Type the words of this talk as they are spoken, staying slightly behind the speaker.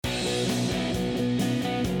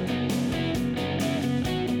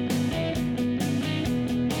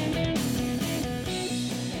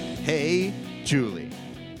Hey, Julie.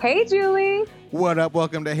 Hey, Julie. What up?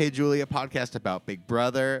 Welcome to Hey, Julie, a podcast about Big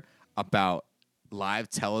Brother, about live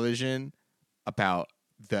television, about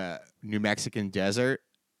the New Mexican desert.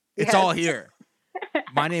 It's all here.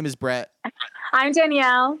 My name is Brett. I'm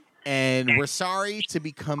Danielle. And we're sorry to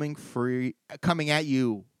be coming at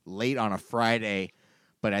you late on a Friday.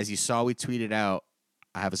 But as you saw, we tweeted out,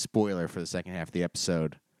 I have a spoiler for the second half of the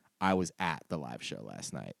episode. I was at the live show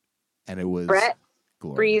last night, and it was Brett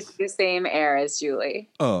glorious. breathed the same air as Julie.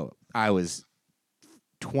 Oh, I was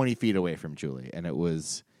 20 feet away from Julie, and it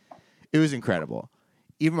was incredible.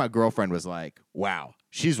 Even my girlfriend was like, wow,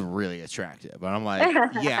 she's really attractive. And I'm like,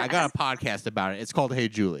 yeah, I got a podcast about it. It's called Hey,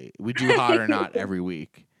 Julie. We do Hot or Not every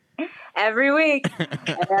week. Every week.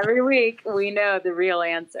 And every week, we know the real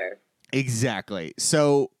answer. Exactly.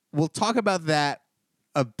 So we'll talk about that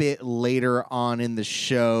a bit later on in the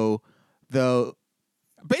show, though.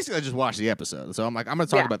 Basically, I just watched the episode. So I'm going to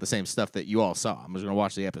talk about the same stuff that you all saw. I'm just going to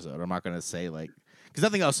watch the episode. I'm not going to say, because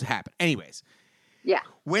nothing else happened. Anyways. Yeah.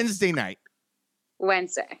 Wednesday night.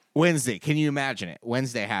 Wednesday. Can you imagine it?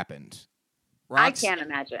 Wednesday happened. I can't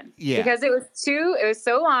imagine. Yeah. Because it was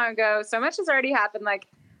so long ago. So much has already happened,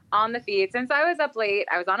 on the feed. Since I was up late,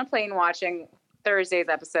 I was on a plane watching Thursday's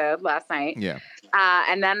episode last night. Yeah.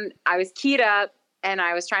 And then I was keyed up and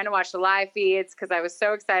I was trying to watch the live feeds because I was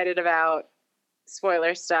so excited about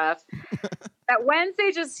spoiler stuff. That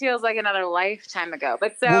Wednesday just feels like another lifetime ago.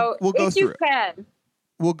 But so we'll go if through you can.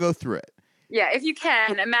 We'll go through it. Yeah, if you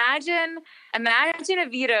can, imagine a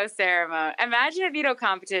veto ceremony. Imagine a veto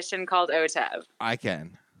competition called OTEV. I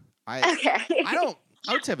can. Okay.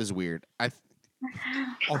 OTEV is weird. I'll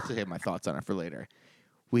have my thoughts on it for later.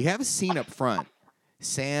 We have a scene up front.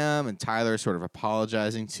 Sam and Tyler sort of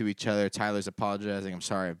apologizing to each other. Tyler's apologizing. I'm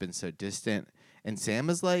sorry I've been so distant. And Sam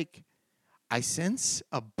is like, I sense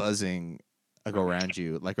a buzzing around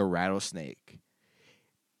you like a rattlesnake.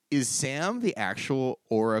 Is Sam the actual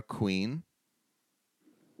Aura Queen?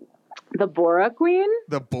 The Bora Queen?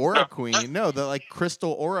 The Bora Queen? No, the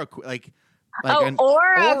crystal Aura Queen.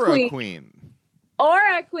 Aura Queen.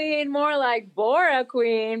 Aura Queen, more like Bora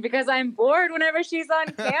Queen, because I'm bored whenever she's on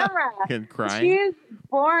camera. And crying. She's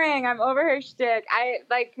boring. I'm over her shtick.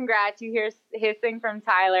 Congrats. You hear hissing from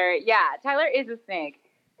Tyler. Yeah, Tyler is a snake.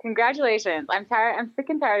 Congratulations. I'm tired. I'm sick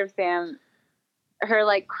and tired of Sam. Her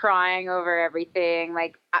crying over everything,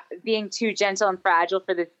 being too gentle and fragile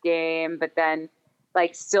for this game, but then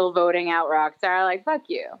still voting out Rockstar. Fuck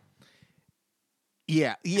you.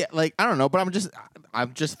 Yeah. I don't know, but I'm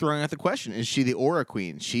just throwing out the question: is she the Aura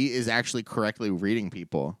Queen? She is actually correctly reading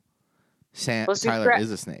people. Tyler is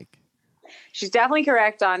a snake. She's definitely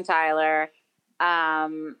correct on Tyler.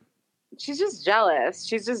 She's just jealous.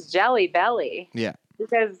 She's just jelly belly. Yeah.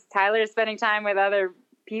 Because Tyler's spending time with other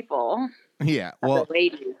people. Yeah. Well,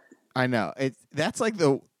 ladies. I know.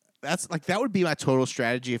 That would be my total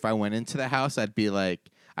strategy if I went into the house. I'd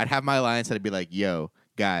have my alliance. I'd be like, yo,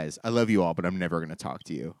 guys, I love you all, but I'm never going to talk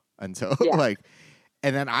to you until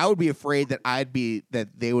and then I would be afraid that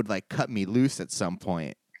they would cut me loose at some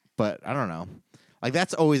point. But I don't know.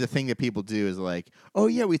 That's always a thing that people do is oh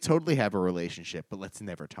yeah, we totally have a relationship, but let's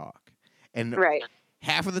never talk. And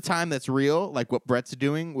half of the time that's real, what Brett's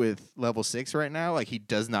doing with Level 6 right now. He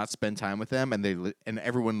does not spend time with them, and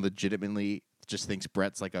everyone legitimately just thinks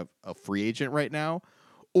Brett's a free agent right now.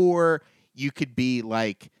 Or you could be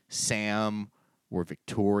like Sam or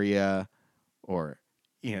Victoria, or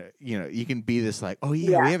you can be this we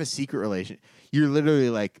have a secret relation. You're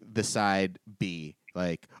literally the side B,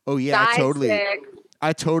 oh yeah,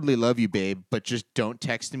 I totally love you, babe, but just don't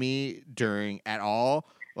text me at all.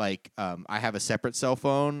 I have a separate cell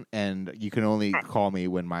phone, and you can only call me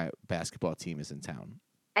when my basketball team is in town.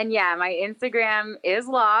 And yeah, my Instagram is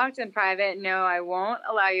locked and private. No, I won't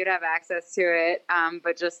allow you to have access to it.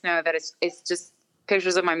 But just know that it's just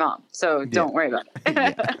pictures of my mom. So don't worry about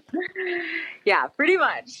it. Yeah, pretty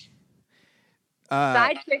much.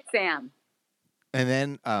 Side chick Sam. And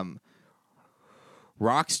then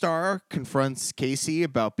Rockstar confronts Casey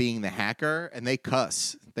about being the hacker, and they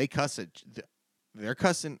cuss. They cuss at. They're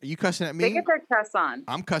cussing. Are you cussing at me? They get their cuss on.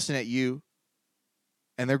 I'm cussing at you,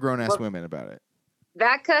 and they're grown-ass women about it.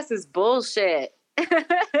 That cuss is bullshit.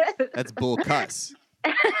 That's bull cuss.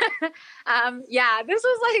 Yeah, this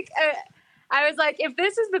was I was like, if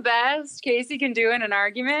this is the best Casey can do in an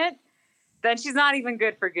argument, then she's not even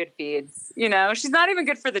good for good feeds. She's not even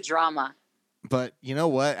good for the drama. But you know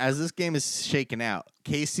what? As this game is shaken out,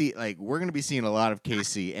 Casey, we're going to be seeing a lot of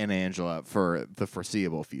Casey and Angela for the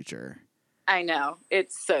foreseeable future. I know.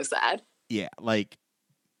 It's so sad. Yeah,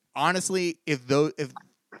 honestly, if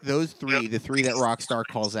those three, the three that Rockstar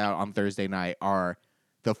calls out on Thursday night, are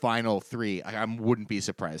the final 3, I wouldn't be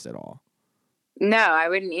surprised at all. No, I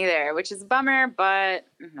wouldn't either, which is a bummer, but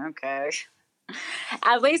okay.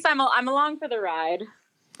 At least I'm along for the ride.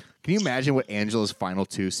 Can you imagine what Angela's final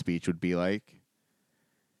 2 speech would be like?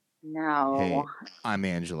 No. Hey, I'm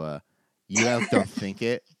Angela. You guys don't think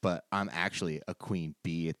it, but I'm actually a queen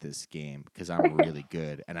bee at this game because I'm really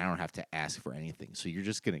good and I don't have to ask for anything. So you're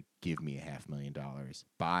just going to give me $500,000.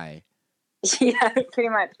 Bye. Yeah, pretty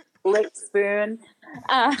much. Lick spoon.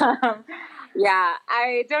 Yeah,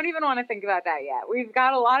 I don't even want to think about that yet. We've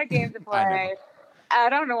got a lot of games to play. I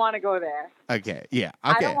don't want to go there. Okay, yeah. Okay.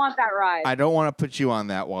 I don't want that ride. I don't want to put you on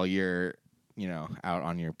that while you're, out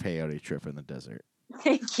on your peyote trip in the desert.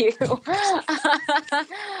 Thank you.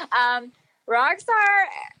 Rockstar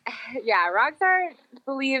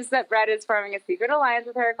believes that Brett is forming a secret alliance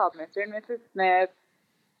with her called Mr. and Mrs. Smith.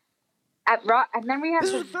 And then we have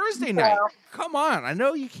this was Thursday night. Come on, I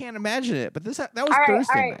know you can't imagine it, but that was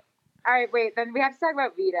Thursday night. All right, wait. Then we have to talk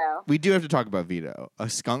about Vito. We do have to talk about Vito. A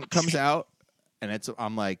skunk comes out, and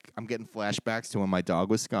I'm getting flashbacks to when my dog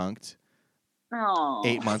was skunked. Oh.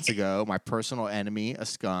 8 months ago, my personal enemy, a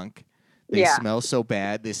skunk. They smell so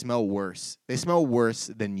bad. They smell worse. They smell worse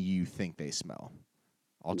than you think they smell.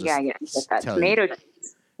 I'll just tell tomato you.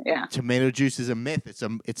 Juice. Yeah. Tomato juice is a myth.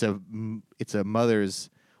 It's a mother's.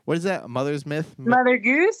 What is that? A mother's myth? Mother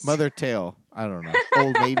Goose? Mother tale. I don't know.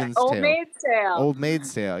 Old maiden's tale. Old maid's tale. Old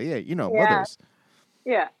maid's tale. Yeah, mothers.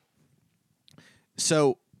 Yeah.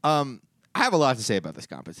 So, I have a lot to say about this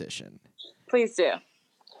competition. Please do.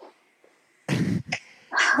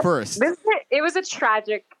 First. It was a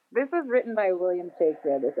tragic. This was written by William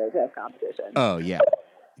Shakespeare, this OTF competition. Oh, yeah.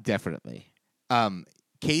 Definitely.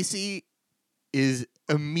 Casey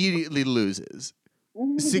immediately loses,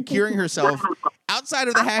 securing herself outside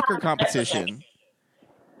of the hacker competition.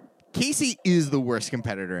 Casey is the worst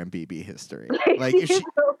competitor in BB history. Like, she's a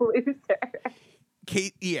loser.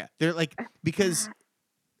 Yeah, they're like, because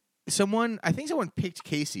I think someone picked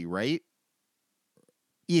Casey, right?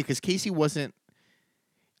 Yeah, because Casey wasn't.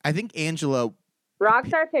 I think Angela.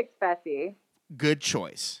 Rockstar picked Fessy. Good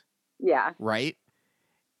choice. Yeah. Right?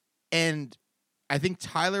 And I think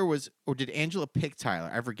Tyler was, or did Angela pick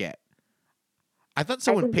Tyler? I forget. I thought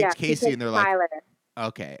someone picked Casey and they're Tyler. Like,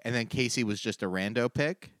 okay. And then Casey was just a rando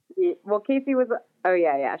pick? Yeah, well, Casey was,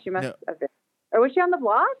 she must have been. Or was she on the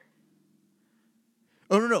block?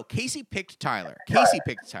 Oh, no. Casey picked Tyler.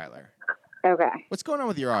 Okay. What's going on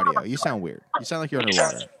with your audio? You sound weird. You sound like you're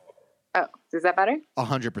underwater. Oh, is that better?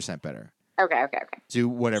 100% better. Okay. Do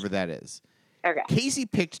whatever that is. Okay. Casey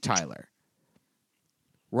picked Tyler.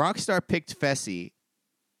 Rockstar picked Fessy.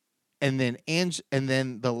 And then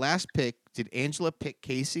the last pick, did Angela pick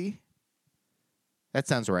Casey? That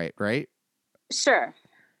sounds right? Sure.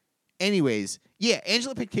 Anyways, yeah,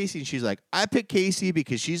 Angela picked Casey, and she's like, I picked Casey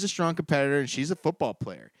because she's a strong competitor and she's a football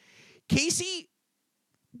player. Casey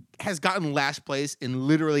has gotten last place in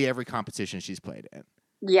literally every competition she's played in.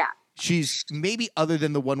 Yeah. She's maybe other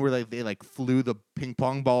than the one where they flew the ping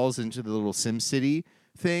pong balls into the little SimCity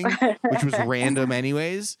thing, which was random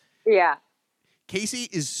anyways. Yeah. Casey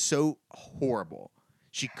is so horrible.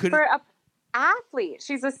 She couldn't. For an athlete.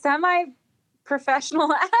 She's a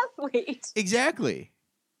semi-professional athlete. Exactly.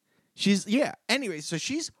 Anyway, so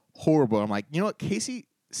she's horrible. I'm like, you know what? Casey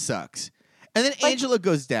sucks. And then Angela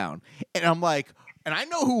goes down. And I'm like, and I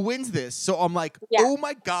know who wins this. So I'm like, oh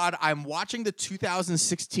my God, I'm watching the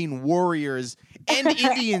 2016 Warriors and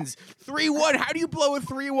Indians 3-1. How do you blow a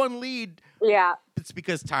 3-1 lead? Yeah. It's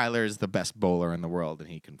because Tyler is the best bowler in the world and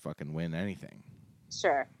he can fucking win anything.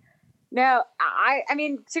 Sure. No, I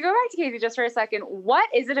mean, to go back to Casey just for a second, what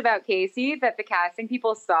is it about Casey that the casting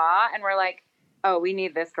people saw and were like, oh, we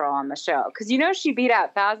need this girl on the show? Because she beat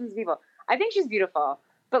out thousands of people. I think she's beautiful,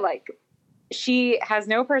 but she has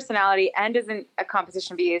no personality and isn't a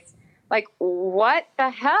competition beast. Like, what the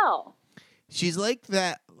hell? She's like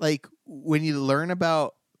that, when you learn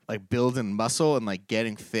about, building muscle and,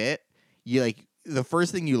 getting fit, you, the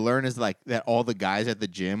first thing you learn is, that all the guys at the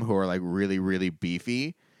gym who are, really, really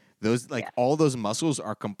beefy, those, all those muscles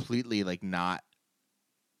are completely, not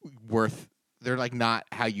worth... They're not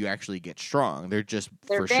how you actually get strong. They're just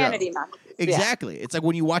for vanity show. muscles. Exactly. Yeah. It's like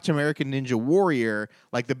when you watch American Ninja Warrior,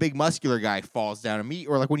 the big muscular guy falls down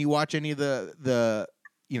immediately, or when you watch any of the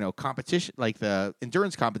competition, the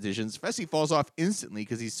endurance competitions, Fessy falls off instantly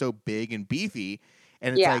because he's so big and beefy.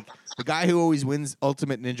 And it's the guy who always wins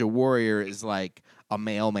Ultimate Ninja Warrior is a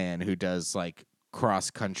mailman who does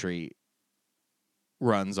cross country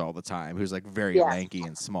runs all the time, who's very lanky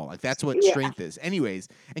and small. That's what strength is. Anyways,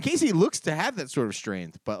 and Casey looks to have that sort of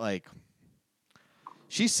strength, but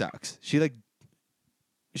she sucks. She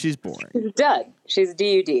She's boring. She's a dud. She's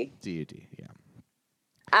DUD. DUD, yeah.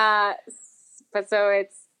 But so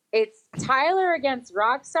it's Tyler against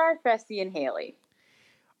Rockstar, Fessy, and Haley.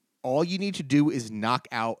 All you need to do is knock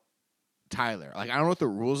out Tyler. Like, I don't know what the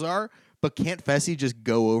rules are, but can't Fessy just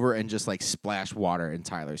go over and just like splash water in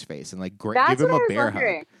Tyler's face and like give him a bear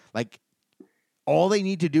hug? Like, all they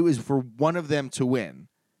need to do is for one of them to win.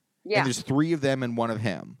 Yeah. And there's 3 of them and 1 of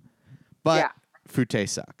him. But Fute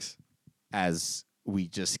sucks, as we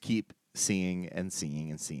just keep seeing and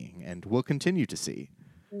seeing and seeing, and we'll continue to see.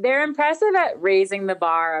 They're impressive at raising the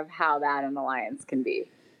bar of how bad an alliance can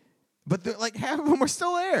be. But like half of them are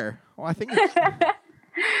still there. Well, I think it's...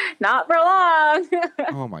 Not for long.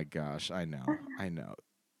 Oh my gosh, I know.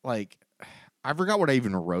 Like, I forgot what I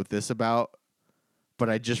even wrote this about, but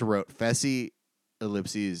I just wrote Fessy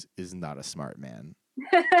ellipses is not a smart man.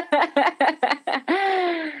 That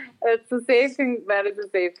is a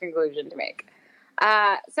safe conclusion to make.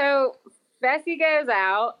 So Fessy goes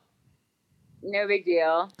out. No big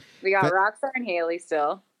deal. We got Rockstar and Haley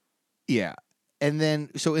still. Yeah. And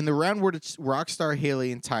then, so in the round where it's Rockstar,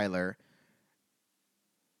 Haley, and Tyler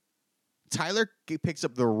picks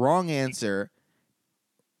up the wrong answer,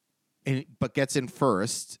 but gets in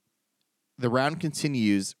first. The round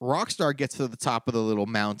continues. Rockstar gets to the top of the little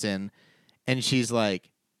mountain, and she's like,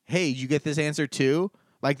 hey, you get this answer too?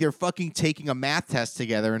 Like they're fucking taking a math test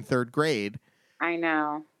together in 3rd grade. I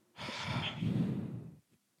know.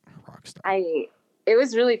 Rockstar. It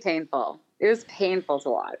was really painful. It was painful to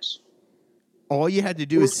watch. All you had to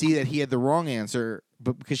do is see that he had the wrong answer,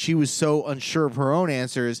 but because she was so unsure of her own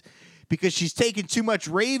answers, because she's taken too much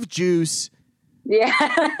rave juice. Yeah.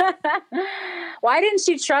 Why didn't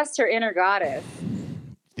she trust her inner goddess?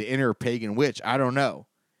 The inner pagan witch. I don't know.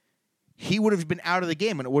 He would have been out of the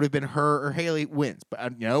game, and it would have been her or Haley wins.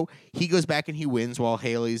 But, he goes back and he wins while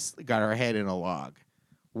Haley's got her head in a log.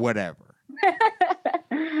 Whatever.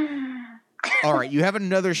 All right, you have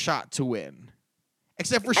another shot to win.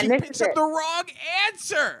 Except for she picks up the wrong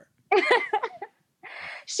answer.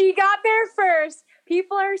 She got there first.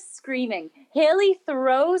 People are screaming. Haley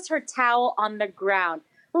throws her towel on the ground.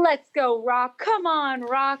 Let's go, Rock. Come on,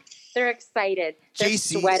 Rock. They're excited. They're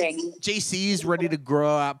sweating. JC's ready to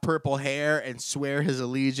grow out purple hair and swear his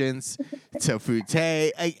allegiance to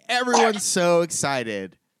Fute. Like, everyone's so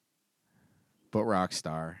excited. But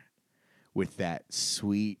Rockstar, with that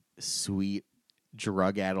sweet, sweet,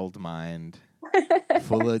 drug-addled mind,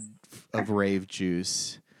 full of rave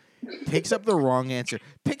juice, picks up the wrong answer.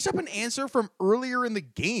 Picks up an answer from earlier in the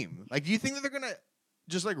game. Like, do you think that they're going to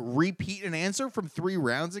just, like, repeat an answer from 3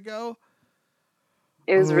 rounds ago?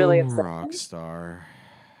 It was really upsetting. Rockstar.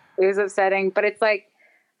 It was upsetting, but it's like,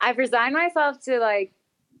 I've resigned myself to, like,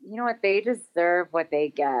 you know what? They deserve what they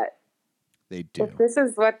get. They do. If this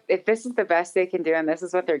is the best they can do and this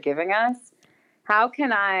is what they're giving us, how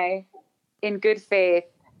can I, in good faith,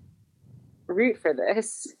 root for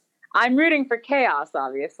this? I'm rooting for chaos,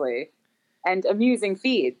 obviously, and amusing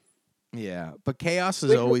feeds. Yeah, but chaos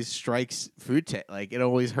always strikes Fute. Like, it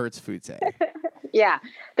always hurts Fute. Yeah,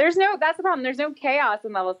 that's the problem. There's no chaos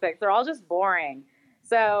in level 6. They're all just boring.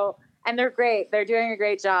 So, and they're great. They're doing a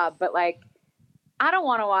great job. But, like, I don't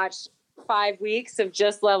want to watch 5 weeks of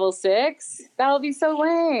just level 6. That'll be so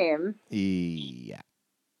lame. Yeah.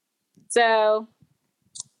 So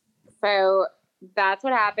that's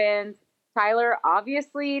what happens. Tyler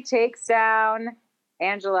obviously takes down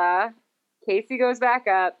Angela. Casey goes back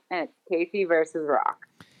up, and it's Casey versus Rock.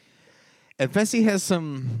 And Fessy has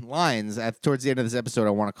some lines towards the end of this episode I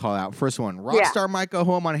want to call out. First one, Rockstar might go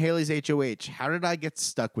home on Haley's HOH. How did I get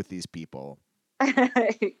stuck with these people? How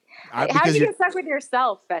did you get stuck with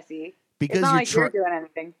yourself, Fessy? Because it's not like you're doing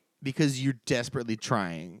anything. Because you're desperately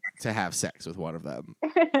trying to have sex with one of them.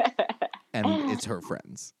 And it's her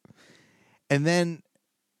friends. And then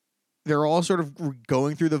they're all sort of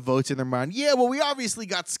going through the votes in their mind. Yeah, well, we obviously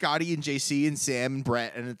got Scotty and JC and Sam and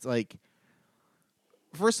Brett. And it's like,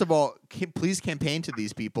 first of all, please campaign to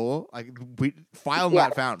these people. Like,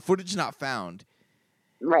 not found. Footage not found.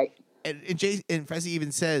 Right. And Fessy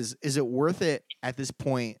even says, is it worth it at this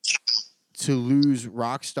point to lose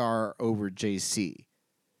Rockstar over JC?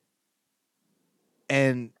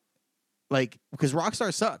 And, like, because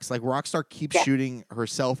Rockstar sucks. Like, Rockstar keeps shooting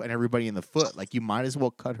herself and everybody in the foot. Like, you might as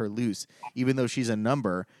well cut her loose. Even though she's a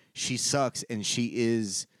number, she sucks, and she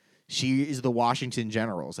is the Washington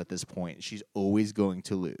Generals at this point. She's always going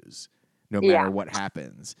to lose, no matter what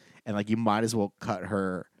happens. And, like, you might as well cut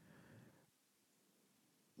her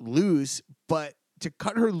loose. But to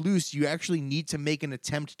cut her loose, you actually need to make an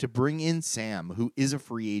attempt to bring in Sam, who is a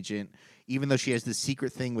free agent. Even though she has this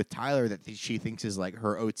secret thing with Tyler that she thinks is like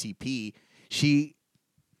her OTP, she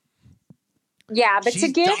Yeah, but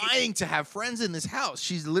she's dying to have friends in this house.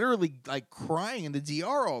 She's literally like crying in the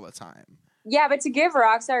DR all the time. Yeah, but to give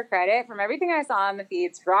Rockstar credit, from everything I saw on the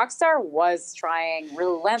feeds, Rockstar was trying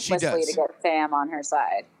relentlessly to get Sam on her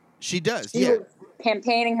side. She does, she was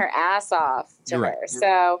campaigning her ass off to her. Right.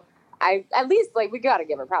 So I at least we got to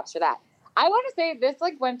give her props for that. I want to say this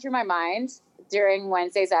went through my mind during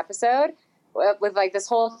Wednesday's episode with this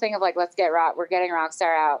whole thing of we're getting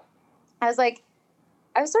Rockstar out. I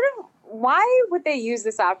was sort of, why would they use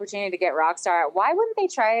this opportunity to get Rockstar out? Why wouldn't they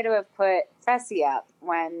try to have put Fessy up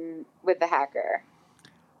with the hacker?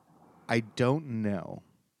 I don't know.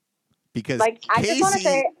 Because I Casey just want to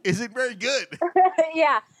say, isn't very good.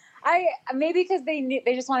 Yeah. Maybe because they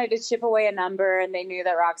just wanted to chip away a number and they knew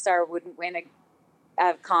that Rockstar wouldn't win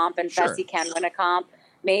a comp and Fessy can win a comp.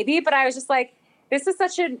 Maybe, but I was just this is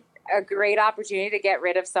such a great opportunity to get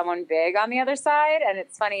rid of someone big on the other side, and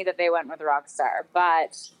it's funny that they went with Rockstar,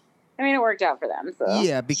 but I mean, it worked out for them. So.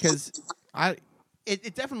 Yeah, because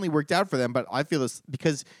it definitely worked out for them, but I feel this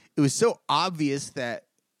because it was so obvious that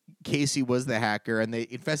Casey was the hacker, and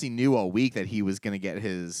Fessy knew all week that he was going to get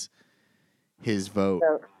his vote,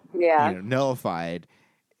 nullified.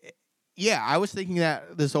 Yeah, I was thinking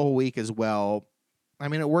that this whole week as well. I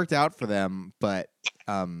mean, it worked out for them, but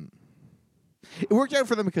it worked out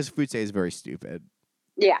for them because Fute is very stupid.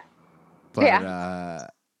 Yeah. But I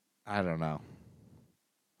don't know.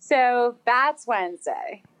 So that's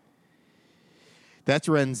Wednesday. That's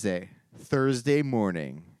Wednesday. Thursday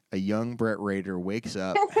morning, a young Brett Rader wakes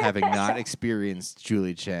up having not experienced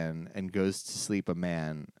Julie Chen and goes to sleep a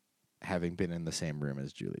man having been in the same room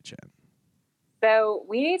as Julie Chen. So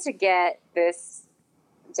we need to get this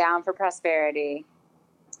down for prosperity.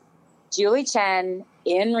 Julie Chen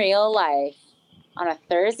in real life on a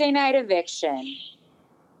Thursday night eviction,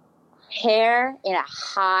 hair in a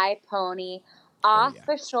high pony, off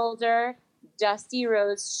the shoulder, Dusty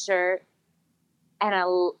Rose shirt, and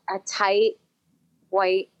a tight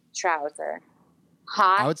white trouser.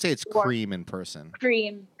 Hot. I would say it's cream in person.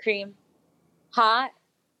 Cream. Hot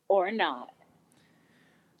or not?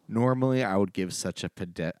 Normally, I would give such a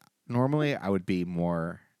Normally, I would be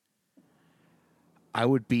more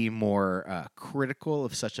critical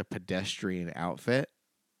of such a pedestrian outfit.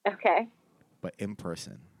 Okay. But in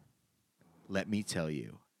person, let me tell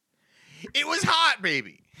you, it was hot,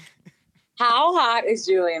 baby. How hot is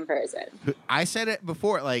Julie in person? I said it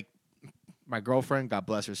before, my girlfriend, God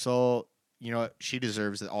bless her soul, you know what? She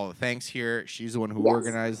deserves all the thanks here. She's the one who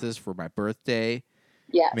organized this for my birthday.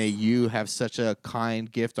 Yes. May you have such a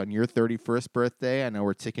kind gift on your 31st birthday. I know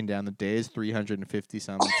we're ticking down the days, 350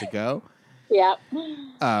 something to go. Yep.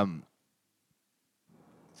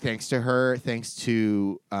 Thanks to her, thanks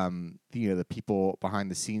to the people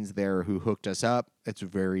behind the scenes there who hooked us up. It's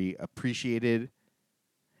very appreciated.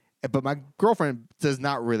 But my girlfriend does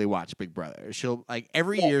not really watch Big Brother. She'll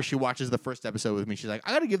every year she watches the first episode with me. She's like,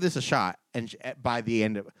 I got to give this a shot. And by the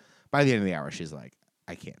end of the hour, she's like,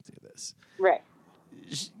 I can't do this. Right.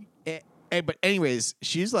 But anyways,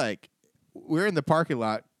 she's like, we're in the parking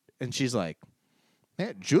lot, and she's like,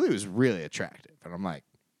 man, Julie was really attractive. And I'm like,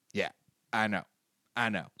 yeah, I know.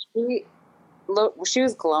 She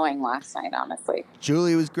was glowing last night, honestly.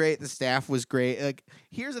 Julie was great. The staff was great.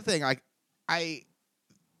 Here's the thing. I've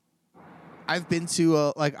been to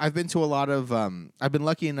a lot of I've been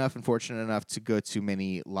lucky enough and fortunate enough to go to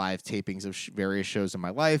many live tapings of various shows in my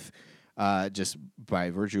life, just by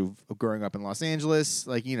virtue of growing up in Los Angeles.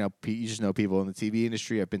 You just know people in the TV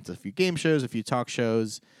industry. I've been to a few game shows, a few talk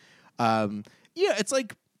shows. It's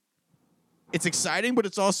it's exciting, but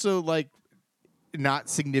it's also not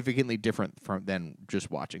significantly different than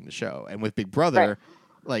just watching the show. And with Big Brother,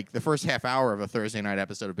 the first half hour of a Thursday night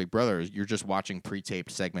episode of Big Brother, you're just watching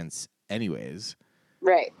pre-taped segments anyways.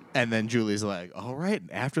 Right. And then Julie's like, all right,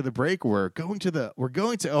 after the break, we're going to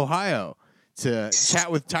Ohio to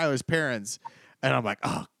chat with Tyler's parents. And I'm like,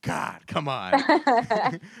 oh God, come on.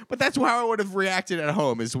 But that's how I would have reacted at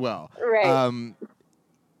home as well. Right.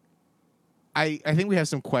 I think we have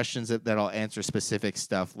some questions that I'll answer specific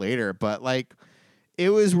stuff later, but it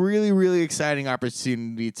was really, really exciting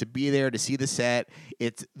opportunity to be there, to see the set.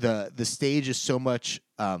 It's the stage is so much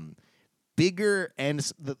bigger, and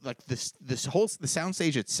the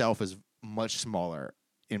soundstage itself is much smaller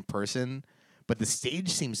in person, but the stage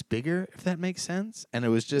seems bigger, if that makes sense. And it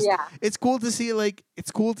was just, it's cool to see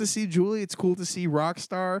it's cool to see Julie. It's cool to see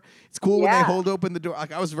Rockstar. It's cool when they hold open the door.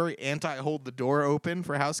 I was very anti hold the door open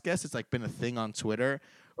for house guests. It's been a thing on Twitter.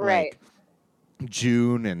 Right.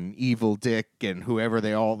 June and Evil Dick and whoever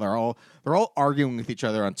they're all arguing with each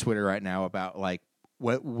other on Twitter right now about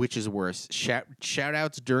which is worse, shout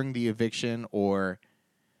outs during the eviction or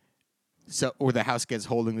or the house gets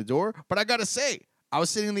holding the door. But I gotta say, I was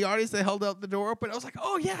sitting in the audience. They held out the door open. I was like,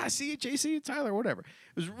 oh yeah, I see you, JC and Tyler, whatever.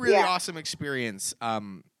 It was a really awesome experience.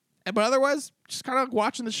 But otherwise, just kind of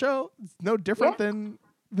watching the show. It's no different than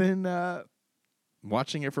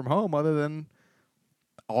watching it from home, other than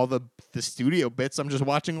all the studio bits I'm just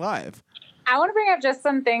watching live. I want to bring up just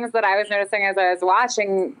some things that I was noticing as I was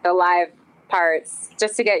watching the live parts,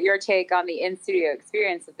 just to get your take on the in-studio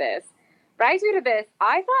experience of this. But I tweeted this.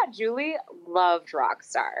 I thought Julie loved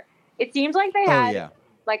Rockstar. It seemed like they had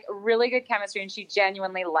like really good chemistry, and she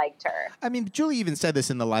genuinely liked her. I mean, Julie even said this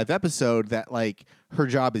in the live episode that like her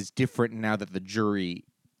job is different now that the jury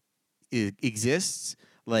exists.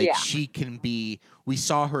 Like she can be. We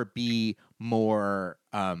saw her be more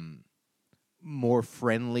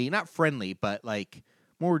friendly, not friendly, but like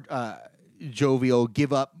more jovial.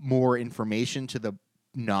 Give up more information to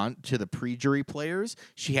the pre-jury players.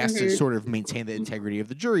 She has to sort of maintain the integrity of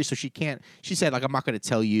the jury, so she can't. She said, like, I'm not going to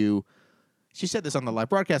tell you. She said this on the live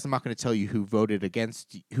broadcast. I'm not going to tell you who voted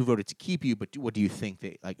to keep you, but what do you think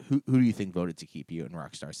who do you think voted to keep you? And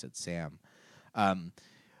Rockstar said Sam.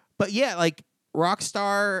 But yeah, like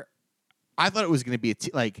Rockstar, I thought it was going to be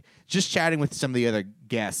like just chatting with some of the other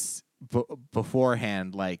guests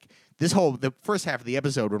beforehand. Like the first half of the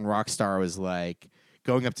episode when Rockstar was like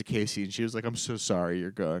going up to Casey and she was like, "I'm so sorry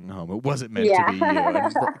you're going home. It wasn't meant to be you."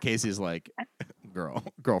 And Casey's like,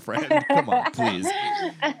 girlfriend, come on, please.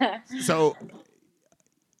 So,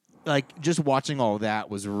 like, just watching all that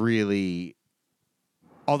was really,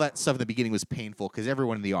 all that stuff in the beginning was painful because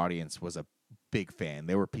everyone in the audience was a big fan.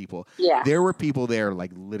 There were people there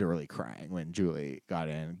like literally crying when Julie got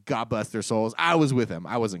in. God bless their souls. I was with them.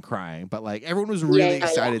 I wasn't crying, but like everyone was really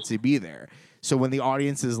excited to be there. So when the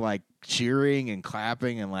audience is like cheering and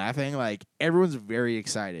clapping and laughing, like everyone's very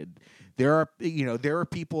excited. There are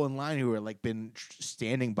people in line who are like been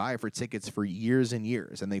standing by for tickets for years and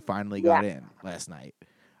years, and they finally got in last night.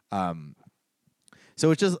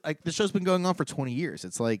 So it's just like the show's been going on for 20 years.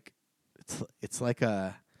 It's like it's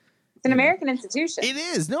an American institution. It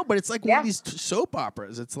is. No, but it's like one of these soap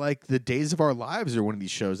operas. It's like The Days of Our Lives are one of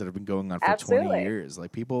these shows that have been going on for 20 years.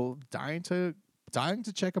 Like people dying to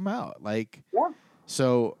check them out. Like,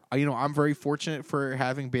 so, I'm very fortunate for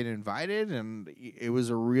having been invited, and it was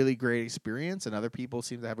a really great experience, and other people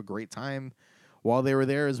seem to have a great time while they were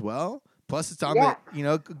there as well. Plus, it's on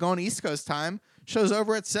going East Coast time. Show's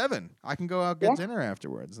over at 7. I can go out get dinner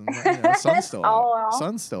afterwards, and sun's still out.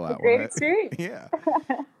 Sun's still out. Great experience. Yeah.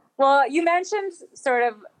 Well, you mentioned sort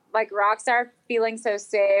of like Rockstar feeling so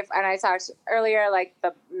safe, and I talked earlier like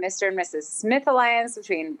the Mr. and Mrs. Smith alliance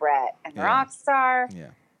between Brett and Rockstar.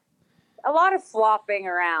 Yeah. A lot of flopping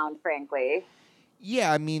around, frankly.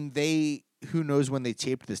 Yeah, I mean, who knows when they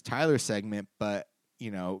taped this Tyler segment, but,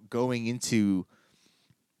 going into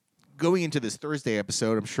this Thursday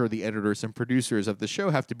episode, I'm sure the editors and producers of the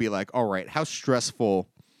show have to be like, all right, how stressful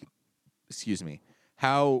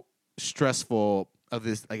of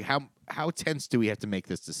this, like how tense do we have to make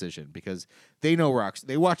this decision? Because they know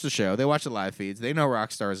they watch the show, they watch the live feeds, they know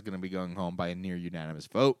Rockstar is going to be going home by a near unanimous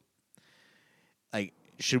vote. Like,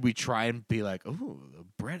 should we try and be like, oh,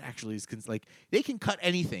 Brett actually is like, they can cut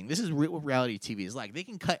anything. This is what reality TV is like. They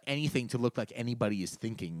can cut anything to look like anybody is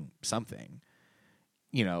thinking something,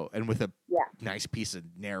 and with a nice piece of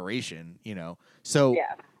narration, So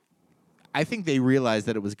I think they realized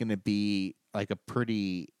that it was going to be like a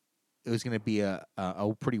pretty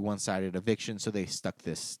one-sided eviction, so they stuck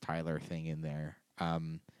this Tyler thing in there.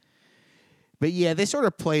 But yeah, they sort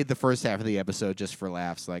of played the first half of the episode just for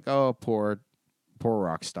laughs, like, oh, poor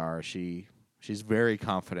Rockstar. She's very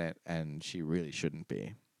confident, and she really shouldn't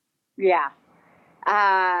be. Yeah.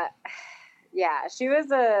 She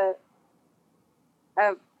was a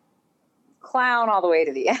clown all the way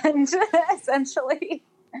to the end, essentially.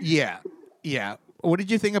 Yeah. What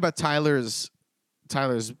did you think about Tyler's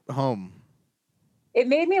home? It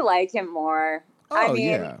made me like him more. Oh, I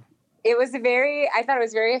mean, I thought it was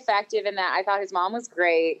very effective in that I thought his mom was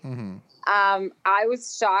great. Mm-hmm. I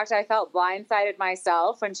was shocked. I felt blindsided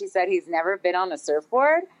myself when she said he's never been on a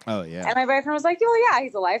surfboard. Oh, yeah. And my boyfriend was like, well, yeah,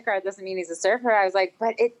 he's a lifeguard. Doesn't mean he's a surfer. I was like,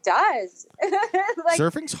 but it does. Like,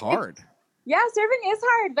 surfing's hard. Yeah, surfing is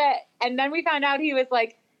hard. And then we found out he was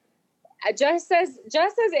like, just as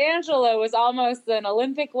Angelo was almost an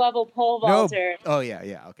Olympic level pole vaulter. No. Oh,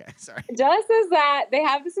 yeah. Okay, sorry. Just as that, they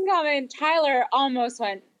have this in common. Tyler almost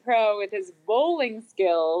went pro with his bowling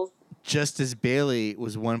skills. Just as Bailey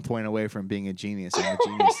was 1 point away from being a genius in the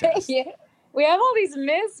genius test. Yeah. We have all these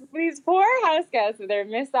poor house guests with their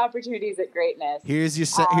missed opportunities at greatness. Here's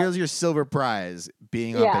your silver prize,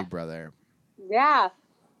 being on Big Brother. Yeah,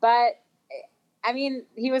 but I mean,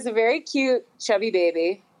 he was a very cute, chubby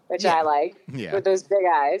baby, which I liked, with those big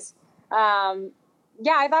eyes.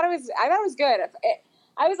 Yeah, I thought it was good.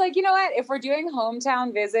 I was like, you know what? If we're doing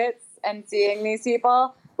hometown visits and seeing these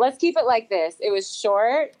people, let's keep it like this. It was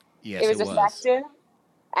short. Yes, it was effective.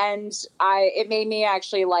 And it made me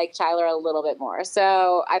actually like Tyler a little bit more.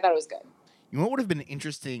 So I thought it was good. You know what would have been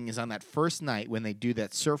interesting is on that first night when they do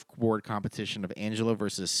that surfboard competition of Angelo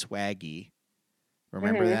versus Swaggy.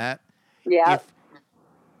 Remember that? Yeah.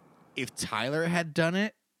 If Tyler had done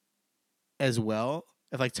it as well,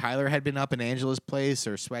 if like Tyler had been up in Angelo's place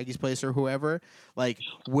or Swaggy's place or whoever, like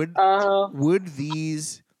would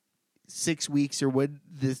these 6 weeks or would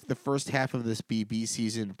the first half of this BB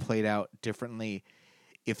season played out differently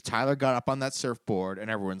if Tyler got up on that surfboard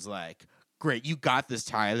and everyone's like, great, you got this,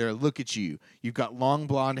 Tyler. Look at you. You've got long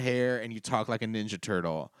blonde hair and you talk like a Ninja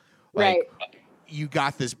Turtle. Like, right. You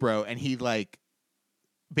got this, bro. And he like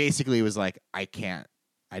basically was like, I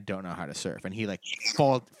don't know how to surf. And he like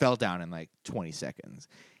fell down in like 20 seconds.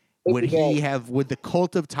 Would the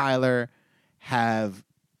cult of Tyler have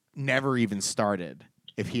never even started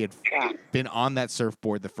if he had been on that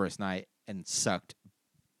surfboard the first night and sucked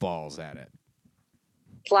balls at it?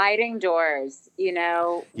 Sliding doors,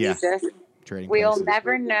 we'll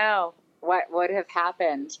never know what would have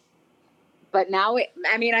happened. But now,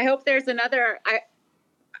 I hope there's another.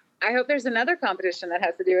 I hope there's another competition that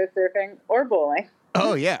has to do with surfing or bowling.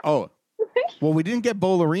 Oh yeah. Oh, well, we didn't get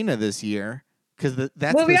Bowl Arena this year because we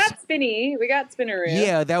got Spinny. We got Spinaroo.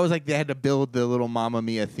 Yeah, that was like they had to build the little Mamma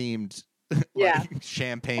Mia themed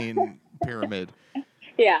champagne pyramid.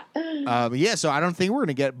 Yeah. So I don't think we're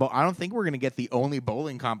gonna get. I don't think we're gonna get the only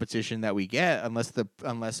bowling competition that we get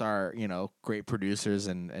unless our great producers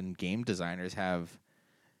and game designers have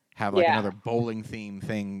like another bowling theme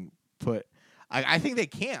thing put. I think they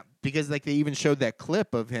can't because like they even showed that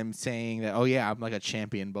clip of him saying that, oh yeah, I'm like a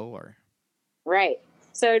champion bowler. Right.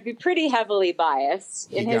 So it'd be pretty heavily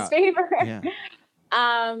biased in his favor. Yeah.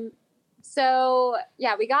 So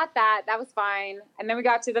yeah, we got that. That was fine. And then we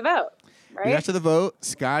got to the vote. Right? We got to the vote.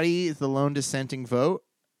 Scotty is the lone dissenting vote.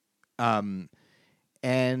 And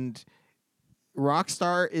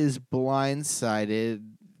Rockstar is blindsided,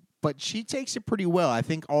 but she takes it pretty well. I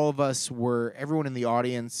think everyone in the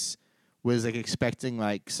audience was like expecting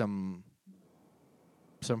like some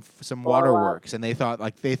waterworks, and they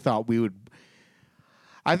thought we would.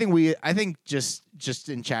 I think just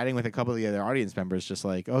in chatting with a couple of the other audience members, just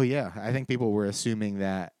like, oh yeah, I think people were assuming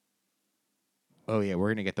that. Oh yeah, we're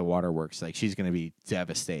gonna get the waterworks. Like she's gonna be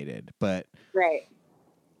devastated, but right.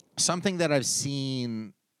 Something that I've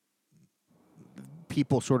seen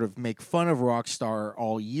people sort of make fun of Rockstar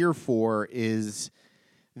all year for is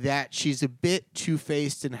that she's a bit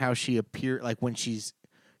two-faced in how she appears. Like when she's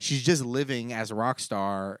just living as a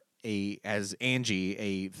Rockstar, as Angie,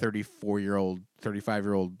 a 34-year-old,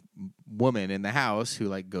 35-year-old woman in the house who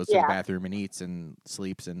like goes to the bathroom and eats and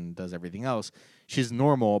sleeps and does everything else. She's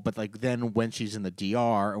normal, but like then when she's in the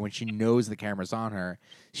DR or when she knows the camera's on her,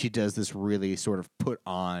 she does this really sort of put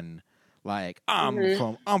on, like I'm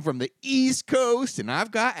from the East Coast and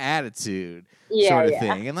I've got attitude sort of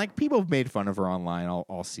thing. And like people have made fun of her online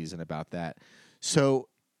all season about that. So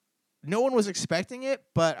no one was expecting it,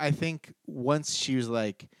 but I think once she was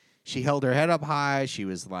like, she held her head up high, she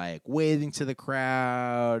was like waving to the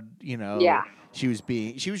crowd, she was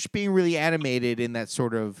being really animated in that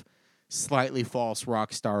sort of slightly false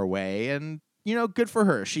rock star way, and good for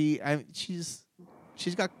her. She's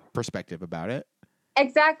got perspective about it.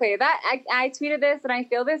 Exactly. That I tweeted this, and I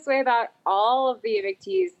feel this way about all of the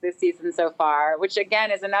evictees this season so far, which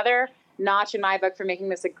again is another notch in my book for making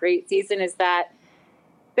this a great season, is that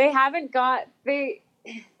even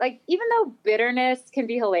though bitterness can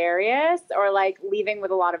be hilarious or like leaving with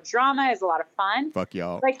a lot of drama is a lot of fun. Fuck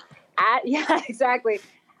y'all. Exactly.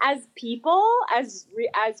 As people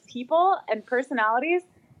and personalities,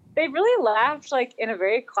 they really left like in a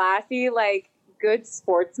very classy, like good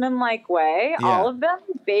sportsman-like way. Yeah. All of them,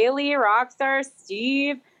 Bailey, Rockstar,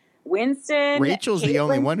 Steve, Winston. Rachel's Caitlin. The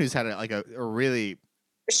only one who's had a really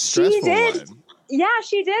stressful one. Yeah,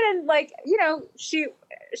 she did. And like,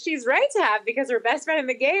 she's right to have, because her best friend in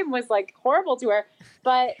the game was like horrible to her.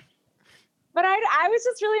 But I was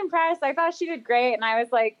just really impressed. I thought she did great. And I was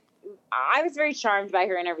very charmed by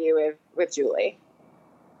her interview with Julie.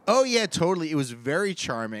 Oh yeah, totally. It was very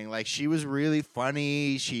charming. Like she was really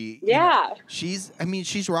funny. She's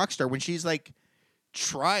Rockstar. When she's like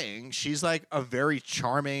trying, she's like a very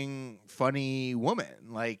charming, funny woman.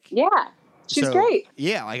 Like she's great.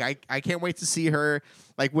 Yeah, like I can't wait to see her.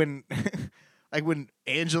 Like when like when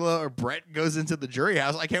Angela or Brett goes into the jury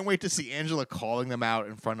house, I can't wait to see Angela calling them out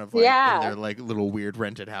in front of in their like little weird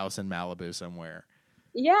rented house in Malibu somewhere.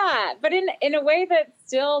 Yeah, but in a way that's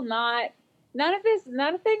still nothing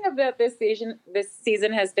about this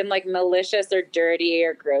season has been like malicious or dirty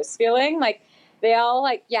or gross feeling. Like they all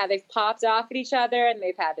they've popped off at each other and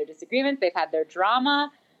they've had their disagreements, they've had their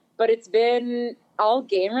drama, but it's been all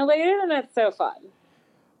game related and it's so fun.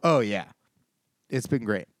 Oh yeah. It's been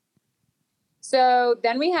great. So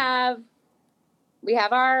then we have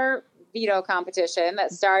our veto competition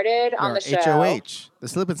that started on the show. HOH, the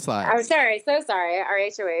slip and slide. I'm sorry, so sorry. Our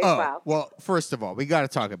HOH. Oh, wow. Well, first of all, we got to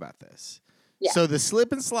talk about this. Yeah. So the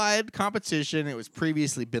slip and slide competition, it was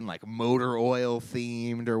previously been like motor oil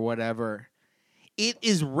themed or whatever. It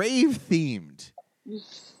is rave themed.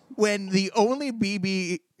 When the only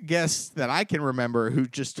BB guest that I can remember who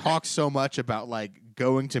just talks so much about like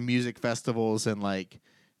going to music festivals and like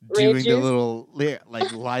doing the little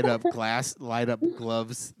like light up gloves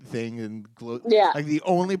thing and like the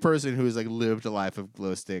only person who has like lived a life of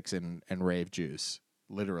glow sticks and rave juice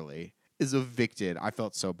literally is evicted. I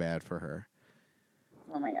felt so bad for her.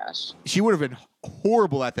 Oh my gosh. She would have been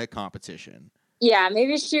horrible at that competition. Yeah,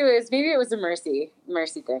 maybe it was a mercy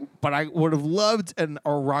thing. But I would have loved a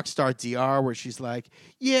Rockstar DR where she's like,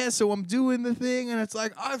 yeah, so I'm doing the thing and it's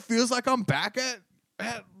like, it feels like I'm back at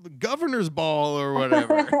the governor's ball or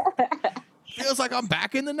whatever. Feels like I'm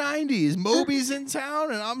back in the 90s. Moby's in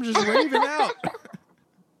town and I'm just raving out.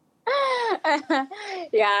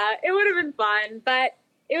 Yeah, it would have been fun. But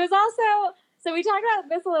it was also, so we talked about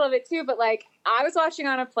this a little bit too, but like I was watching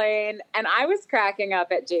on a plane and I was cracking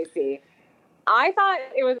up at JC. I thought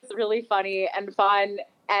it was really funny and fun,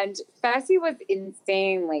 and Fessy was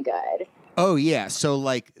insanely good. Oh, yeah. So,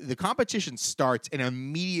 like, the competition starts, and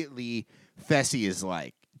immediately Fessy is,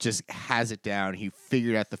 like, just has it down. He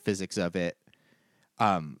figured out the physics of it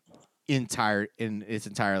entirely.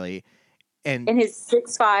 And in his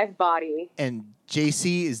 6'5" body. And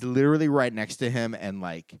JC is literally right next to him, and,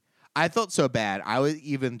 like, I felt so bad. I was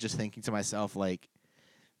even just thinking to myself, like,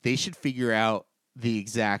 they should figure out the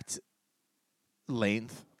exact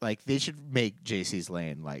length. Like they should make JC's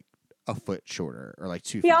lane like a foot shorter or like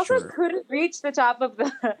 2 feet shorter. He also couldn't reach the top of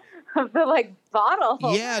the like bottle.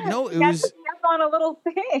 Yeah, no, it he was had to step on a little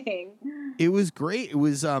thing. It was great. It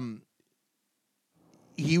was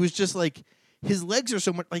he was just like his legs are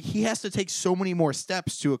so much like he has to take so many more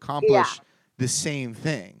steps to accomplish the same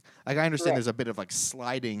thing. Like I understand there's a bit of like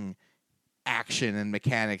sliding action and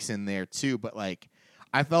mechanics in there too, but like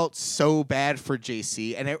I felt so bad for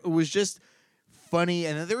JC and it was just funny,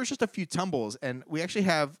 and there was just a few tumbles, and we actually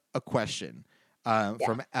have a question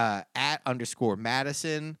from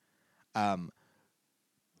 @_Madison.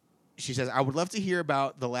 She says, I would love to hear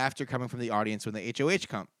about the laughter coming from the audience when the HOH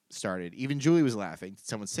comp started. Even Julie was laughing. Did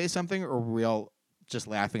someone say something, or were we all just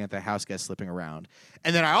laughing at the house guest slipping around?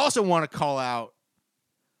 And then I also want to call out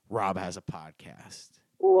Rob has a podcast.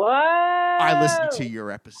 Whoa! I listened to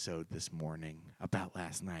your episode this morning about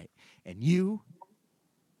last night, and you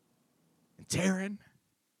and Taryn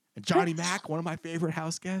and Johnny Mac, one of my favorite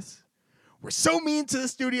house guests, were so mean to the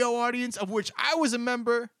studio audience, of which I was a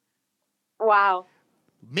member. Wow.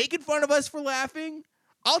 Making fun of us for laughing.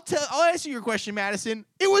 I'll answer your question, Madison.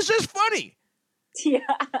 It was just funny. Yeah.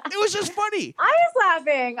 It was just funny. I was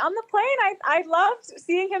laughing. On the plane, I loved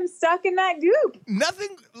seeing him stuck in that goop.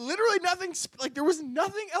 Literally nothing, like there was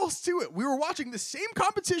nothing else to it. We were watching the same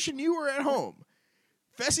competition you were at home.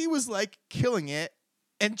 Fessy was like killing it.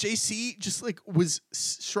 And JC just like was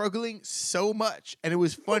struggling so much, and it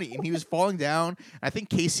was funny. And he was falling down. I think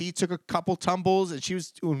KC took a couple tumbles, and she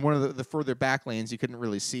was in one of the further back lanes. You couldn't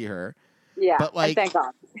really see her. Yeah, but like, thank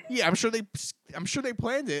God. Yeah, I'm sure they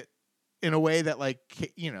planned it in a way that like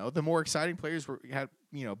the more exciting players had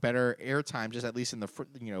better airtime, just at least in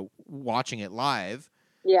the watching it live.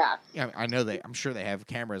 Yeah. I'm sure they have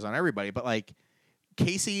cameras on everybody, but like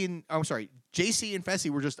JC and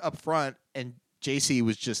Fessy were just up front, and JC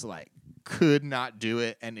was just like could not do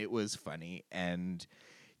it, and it was funny. And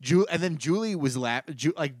then Julie was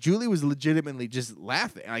Julie was legitimately just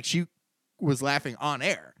laughing, like she was laughing on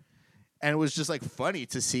air, and it was just like funny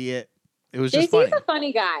to see it. It was just funny. JC's a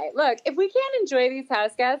funny guy. Look, if we can't enjoy these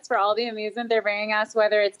house guests for all the amusement they're bringing us,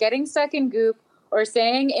 whether it's getting stuck in goop or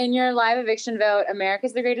saying in your live eviction vote,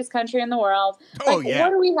 America's the greatest country in the world. What do we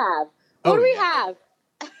have? What do we have?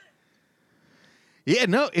 Yeah,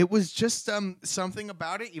 no, it was just something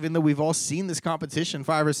about it, even though we've all seen this competition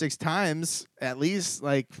 5 or 6 times, at least,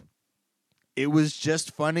 like, it was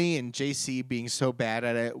just funny, and JC being so bad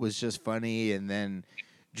at it was just funny, and then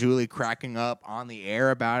Julie cracking up on the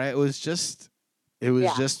air about it was just It was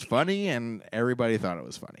Yeah. just funny, and everybody thought it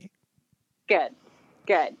was funny. Good.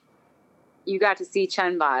 You got to see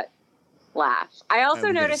Chenbot laugh. I also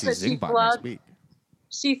We get to noticed see that she Zingbot next flubbed. week.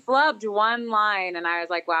 She flubbed one line, and I was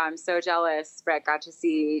like, "Wow, I'm so jealous." Brett got to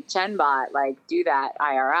see Chenbot like do that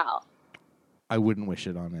IRL. I wouldn't wish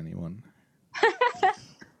it on anyone.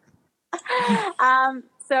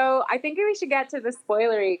 So I think we should get to the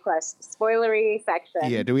spoilery section.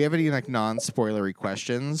 Yeah. Do we have any like non-spoilery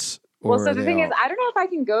questions? Well, Or so are the they thing is, all- I don't know if I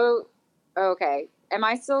can go. Okay,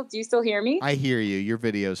 do you still hear me? I hear you. Your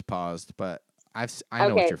video's paused, but I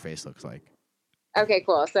know what Okay. your face looks like. Okay,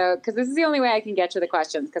 cool. So, because this is the only way I can get to the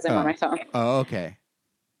questions because I'm on my phone. Oh, okay.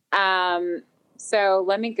 So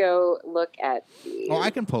let me go look at the. Oh, I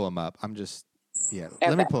can pull them up. I'm just Let me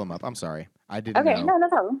Okay. pull them up. I'm sorry. I didn't Okay, know. no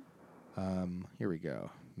problem. Here we go.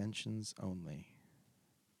 Mentions only.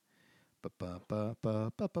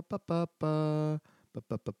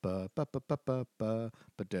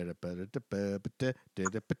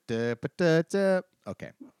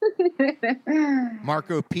 Okay.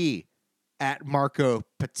 Marco P. at Marco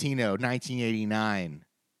Patino 1989.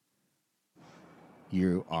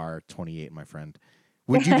 You are 28, my friend.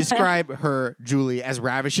 Would you describe her, Julie, as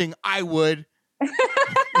ravishing? I would.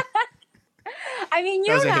 I mean,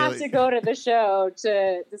 you That was don't a have Haley. to go to the show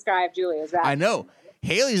to describe Julie as that. I know.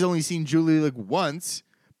 Haley's only seen Julie like once,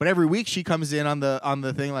 but every week she comes in on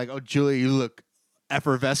the thing like, "Oh, Julie, you look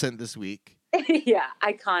effervescent this week." Yeah,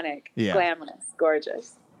 iconic, Yeah. glamorous,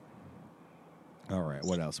 gorgeous. All right,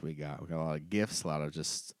 what else we got? We got a lot of gifts, lots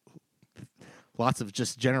of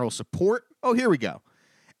just general support. Oh, here we go.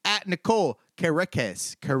 At Nicole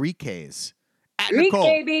Cariques. At Greek, Nicole.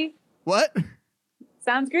 baby. What?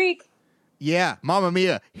 Sounds Greek. Yeah, Mamma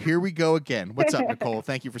Mia. Here we go again. What's up, Nicole?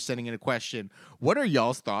 Thank you for sending in a question. What are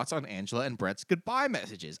y'all's thoughts on Angela and Brett's goodbye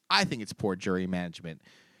messages? I think it's poor jury management.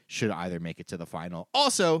 Should either make it to the final.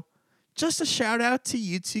 Also, just a shout out to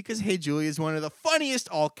you two because Hey Julie is one of the funniest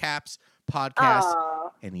all caps podcasts. Aw.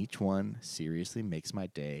 And each one seriously makes my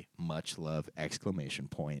day. Much love! !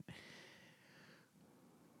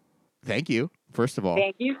 Thank you, first of all.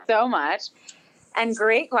 Thank you so much. And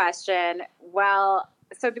great question. Well,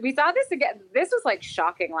 so we saw this again. This was like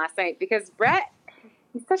shocking last night because Brett,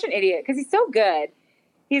 he's such an idiot because he's so good.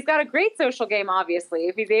 He's got a great social game, obviously.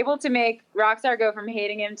 If he's able to make Rockstar go from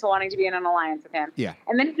hating him to wanting to be in an alliance with him. Yeah.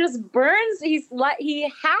 And then he just burns. He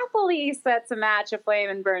happily sets a match aflame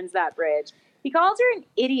and burns that bridge. He calls her an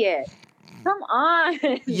idiot. Come on.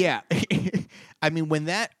 Yeah. I mean, when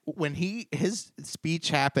his speech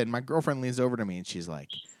happened, my girlfriend leans over to me and she's like,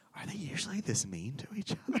 "Are they usually this mean to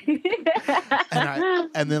each other?"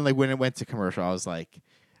 and then like when it went to commercial, I was like,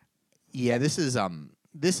 "Yeah, this is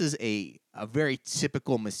a very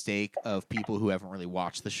typical mistake of people who haven't really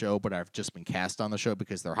watched the show but have just been cast on the show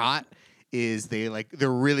because they're hot. Is they're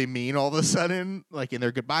really mean all of a sudden, like in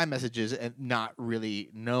their goodbye messages, and not really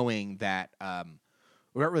knowing that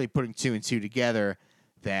we're not really putting two and two together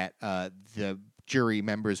that the jury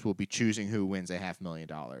members will be choosing who wins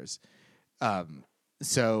 $500,000.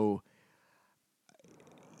 So,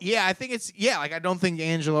 yeah, I think I don't think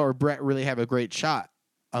Angela or Brett really have a great shot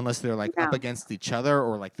unless they're like up against each other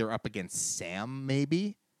or like they're up against Sam,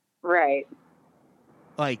 maybe. Right.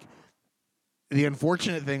 Like, the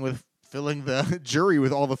unfortunate thing with filling the jury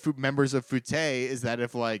with all the members of Fute is that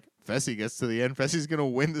if like Fessy gets to the end, Fessy's gonna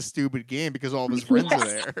win the stupid game because all of his friends are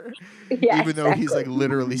there, Yeah, even though he's like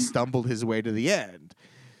literally stumbled his way to the end.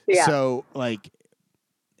 Yeah. So like,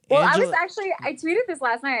 well, I tweeted this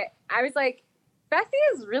last night. I was like, Fessy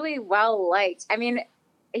is really well liked. I mean,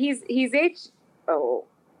 he's really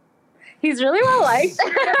well liked.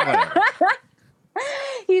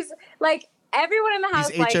 He's like everyone in the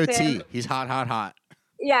house likes HOT. him. He's hot.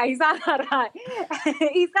 Yeah, he's hot.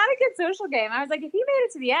 He's got a good social game. I was like, if he made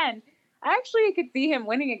it to the end, I actually could see him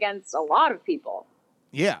winning against a lot of people.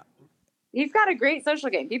 Yeah. He's got a great social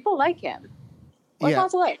game. People like him. What's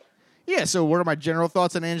not to like? Yeah, so what are my general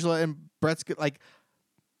thoughts on Angela and Brett's like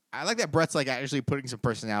I like that Brett's like actually putting some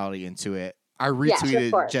personality into it. I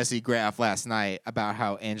retweeted Jesse Graff last night about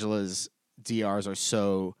how Angela's DRs are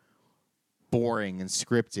so boring and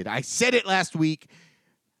scripted. I said it last week.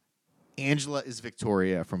 Angela is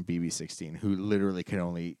Victoria from BB16, who literally can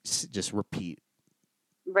only just repeat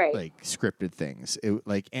like scripted things.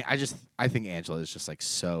 I think Angela is just like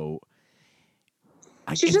so.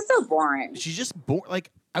 She's just so boring. She's just boring.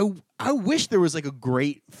 Like I wish there was like a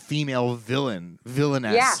great female villainess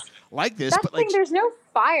like this. That's but like there's no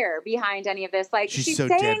fire behind any of this. Like she's so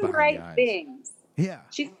saying the right things. Yeah,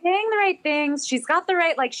 she's saying the right things. She's got the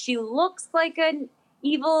right. Like she looks like an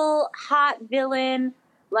evil hot villain.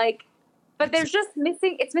 Like. But there's just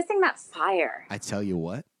missing. It's missing that fire. I tell you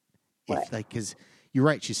what. What? If, like, because you're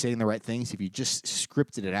right, she's saying the right things. If you just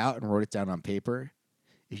scripted it out and wrote it down on paper,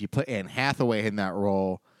 if you put Anne Hathaway in that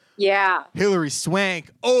role, Yeah. Hilary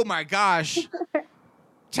Swank, oh my gosh,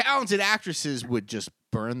 talented actresses would just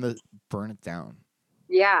burn it down.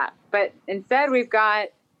 Yeah, but instead we've got,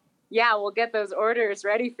 we'll get those orders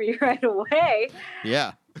ready for you right away.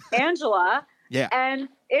 Yeah. Angela. Yeah. And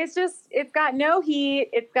it's got no heat.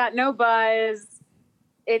 It's got no buzz.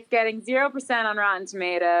 It's getting 0% on Rotten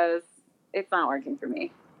Tomatoes. It's not working for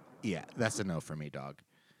me. Yeah, that's a no for me, dog.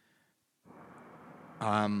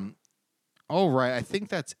 All right, I think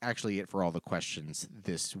that's actually it for all the questions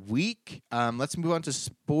this week. Let's move on to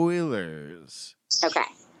spoilers. Okay.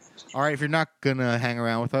 All right, if you're not gonna hang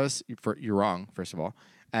around with us, you're wrong, first of all.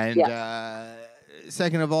 And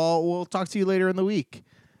second of all, we'll talk to you later in the week.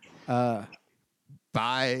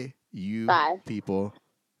 Bye, people.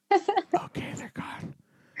 Okay, they're gone.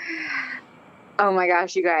 Oh my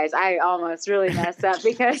gosh, you guys, I almost really messed up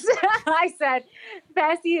because I said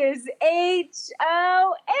Fessy is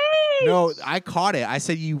H-O-H. No, I caught it. I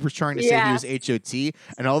said you were trying to say he was H-O-T,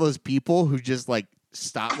 and all those people who just like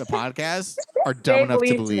stop the podcast are dumb enough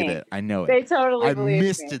to believe it. I know it. They totally believed me. I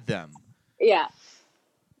missed them. Yeah.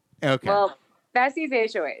 Okay. Well, Fessy's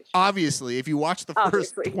H-O-H. Obviously, if you watch the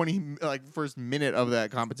first minute of that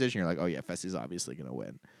competition, you're like, oh yeah, Fessy's obviously going to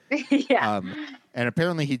win. Yeah. And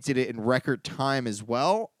apparently he did it in record time as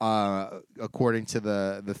well, according to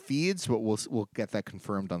the feeds. But we'll get that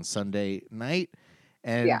confirmed on Sunday night.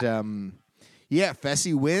 And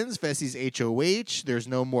Fessy wins. Fessy's HOH. There's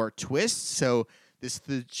no more twists. So this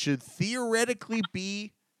should theoretically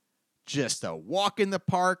be just a walk in the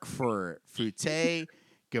park for Foutte.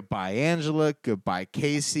 Goodbye, Angela. Goodbye,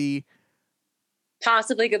 Casey.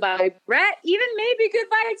 Possibly goodbye, Brett. Even maybe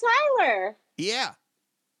goodbye, Tyler. Yeah.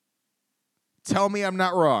 Tell me I'm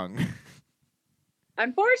not wrong.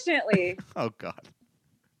 Unfortunately. Oh, God.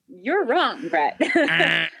 You're wrong, Brett.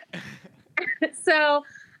 So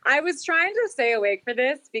I was trying to stay awake for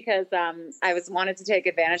this because I wanted to take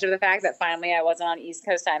advantage of the fact that finally I wasn't on East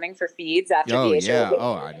Coast timing for feeds after the HOH.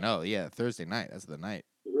 Oh, I know. Yeah, Thursday night. That's the night.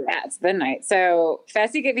 Yeah, it's the night. So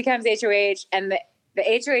Fessy becomes HOH, and the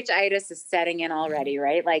HOH-itis is setting in already,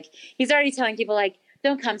 right? Like, he's already telling people, like,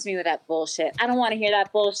 don't come to me with that bullshit. I don't want to hear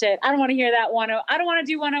that bullshit. I don't want to hear that I don't want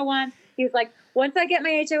to do 101. He's like, once I get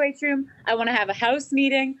my HOH room, I want to have a house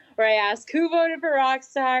meeting where I ask who voted for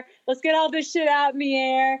Rockstar. Let's get all this shit out in the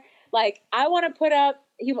air. Like, I want to put up,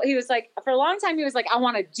 he was like, for a long time, he was like, I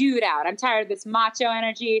want to dude out. I'm tired of this macho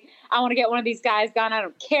energy. I want to get one of these guys gone. I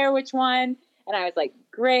don't care which one. And I was like,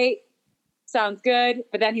 great. Sounds good.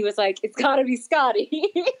 But then he was like, it's got to be Scotty.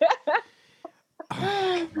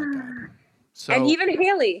 Oh, my God. So, and even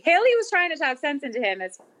Haley was trying to talk sense into him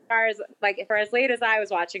as far as, like, for as late as I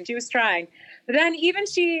was watching. She was trying. But then even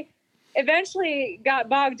she eventually got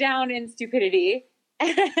bogged down in stupidity.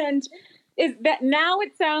 And now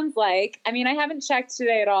it sounds like, I mean, I haven't checked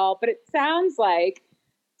today at all, but it sounds like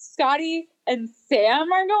Scotty and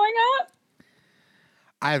Sam are going up.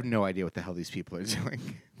 I have no idea what the hell these people are doing.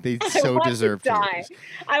 They so deserve to lose.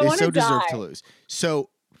 They so deserve to lose.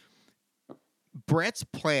 So Brett's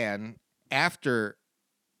plan after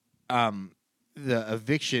the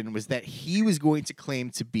eviction was that he was going to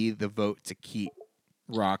claim to be the vote to keep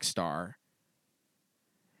Rockstar.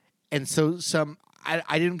 And so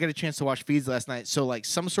I didn't get a chance to watch feeds last night. So like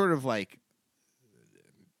some sort of like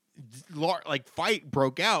fight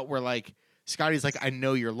broke out where like Scotty's like, I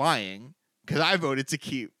know you're lying because I voted to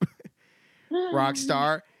keep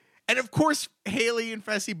Rockstar. And of course, Haley and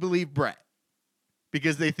Fessy believe Brett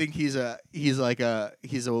because they think he's a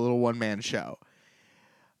little one-man show.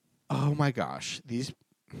 Oh my gosh, these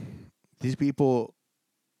people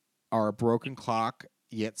are a broken clock,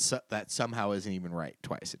 yet that somehow isn't even right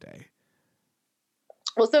twice a day.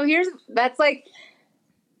 Well, so that's what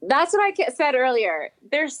I said earlier.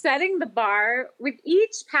 They're setting the bar with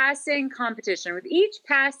each passing competition, with each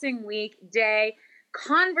passing week, day,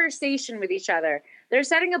 conversation with each other. They're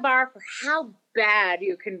setting a bar for how bad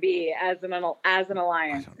you can be as an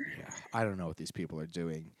alliance. I don't know what these people are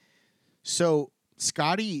doing. So,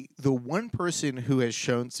 Scotty, the one person who has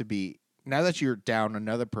shown to be, now that you're down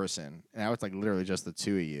another person, now it's like literally just the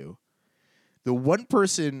two of you, the one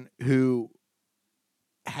person who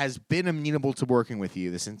has been amenable to working with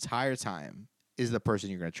you this entire time is the person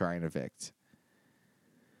you're going to try and evict.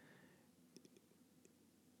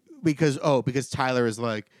 Because Tyler is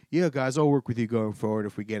like, yeah, guys, I'll work with you going forward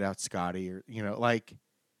if we get out Scotty, or, like.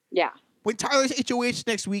 Yeah. When Tyler's HOH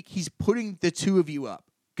next week, he's putting the two of you up.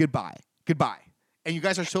 Goodbye. And you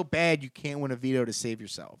guys are so bad, you can't win a veto to save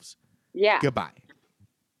yourselves. Yeah. Goodbye.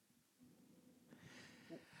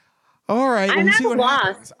 All right, I'm we'll at see a what loss.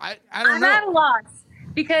 happens. I don't I'm know. at a loss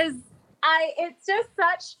because it's just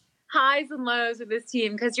such highs and lows with this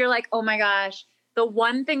team because you're like, oh my gosh, the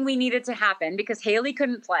one thing we needed to happen because Haley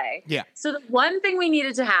couldn't play. Yeah. So the one thing we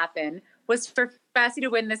needed to happen was for Fessy to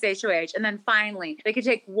win this HOH, and then finally they could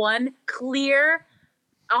take one clear,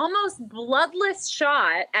 almost bloodless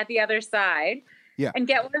shot at the other side. Yeah. And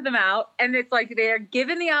get one of them out. And it's like they're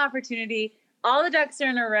given the opportunity. All the ducks are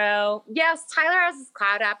in a row. Yes, Tyler has his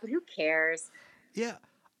cloud app, but who cares? Yeah.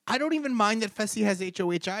 I don't even mind that Fessy has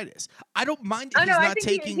HOH-itis. I don't mind that he's not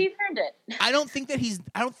taking. He's earned it. I don't think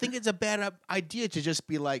it's a bad idea to just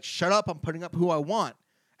be like, shut up, I'm putting up who I want.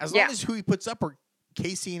 As long as who he puts up are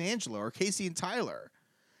Casey and Angela or Casey and Tyler.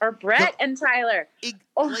 Or Brett and Tyler.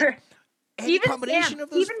 Or even combination Sam.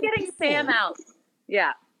 Of those even getting people. Sam out.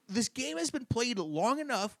 Yeah. This game has been played long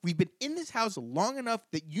enough. We've been in this house long enough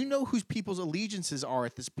that you know whose people's allegiances are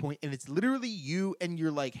at this point, and it's literally you and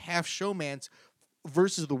your like half showmans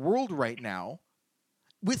versus the world right now.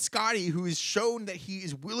 With Scotty, who has shown that he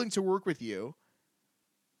is willing to work with you,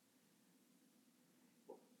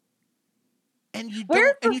 and you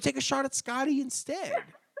take a shot at Scotty instead.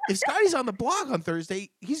 If Scotty's on the block on Thursday,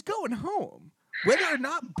 he's going home, whether or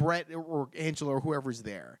not Brett or Angela or whoever's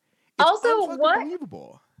there. It's also,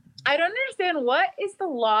 unbelievable. I don't understand what is the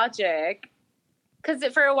logic, because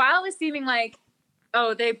for a while it was seeming like,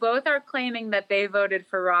 oh, they both are claiming that they voted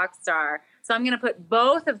for Rockstar, so I'm going to put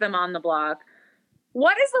both of them on the block.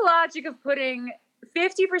 What is the logic of putting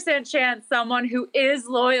 50% chance someone who is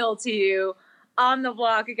loyal to you on the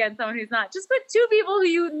block against someone who's not? Just put two people who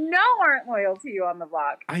you know aren't loyal to you on the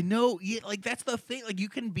block. I know, yeah, like that's the thing. Like you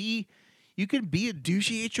can be a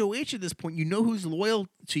douchey HOH at this point. You know who's loyal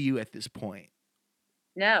to you at this point.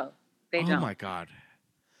 No, they don't. Oh my God.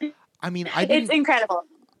 I mean, it's incredible.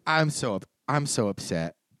 I'm so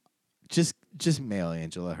upset. Just mail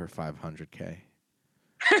Angela her $500K.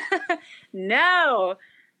 No,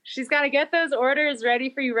 she's got to get those orders ready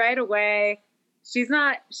for you right away. She's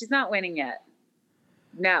not winning yet.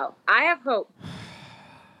 No, I have hope.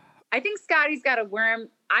 I think Scotty's got a worm.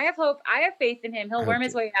 I have hope. I have faith in him. He'll worm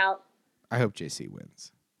his way out. I hope JC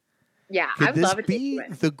wins. Yeah, Could I would love it. Could this be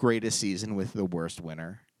the greatest season with the worst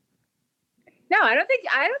winner? No, I don't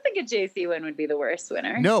think a JC win would be the worst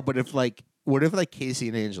winner. No, but what if Casey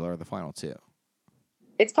and Angela are the final two?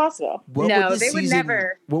 It's possible. Would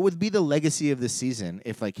never. What would be the legacy of this season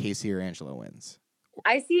if Casey or Angela wins?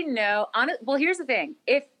 I see no. Well, here's the thing: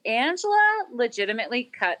 if Angela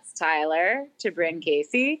legitimately cuts Tyler to bring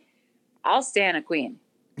Casey, I'll stand a queen.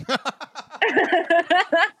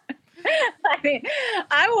 I mean,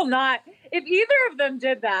 I will not. If either of them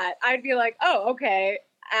did that, I'd be like, oh, okay,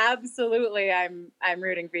 absolutely, I'm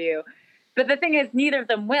rooting for you. But the thing is, neither of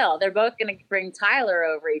them will. They're both going to bring Tyler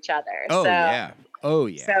over each other. Oh,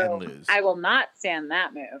 yeah. So and lose. I will not stand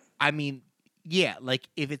that move. I mean, yeah, like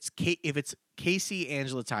if it's Casey,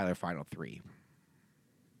 Angela, Tyler, final three,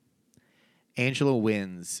 Angela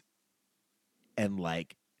wins and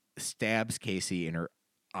stabs Casey in her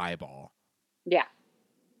eyeball. Yeah.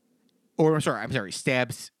 Or I'm sorry,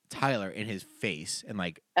 stabs Tyler in his face and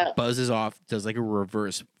buzzes off, does a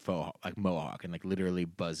reverse mohawk and literally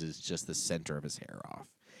buzzes just the center of his hair off.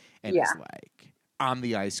 And is I'm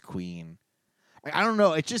the Ice Queen. I don't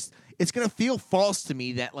know. It's going to feel false to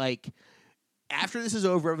me that after this is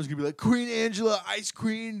over, everyone's going to be like, Queen Angela, Ice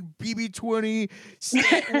Queen, BB20,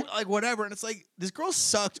 whatever. And it's this girl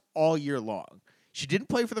sucked all year long. She didn't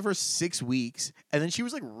play for the first 6 weeks. And then she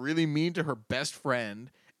was really mean to her best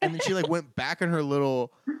friend. And then she went back in her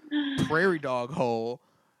little prairie dog hole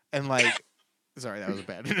and sorry, that was a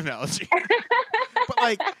bad analogy.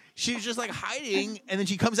 But she's just hiding and then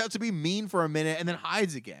she comes out to be mean for a minute and then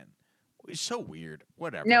hides again. It's so weird.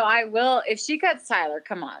 Whatever. No, I will. If she cuts Tyler,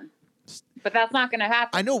 come on. But that's not going to happen.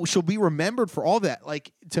 I know she'll be remembered for all that.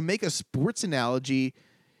 To make a sports analogy,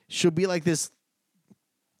 she'll be this.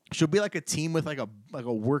 She'll be a team with a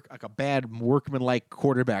bad workman-like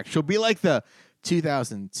quarterback. She'll be the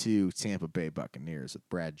 2002 Tampa Bay Buccaneers with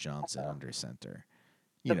Brad Johnson under center.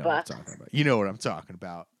 You know what I'm talking about. You know what I'm talking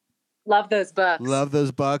about. Love those Bucks. Love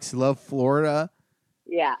those Bucks. Love Florida.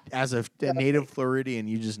 Yeah. As a native Floridian,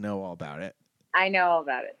 you just know all about it. I know all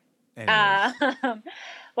about it.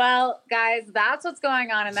 Well, guys, that's what's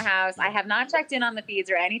going on in the house. I have not checked in on the feeds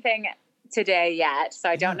or anything today yet, so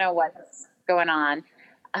I don't know what's going on.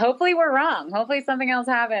 Hopefully we're wrong. Hopefully something else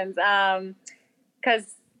happens.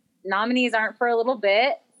 Because nominees aren't for a little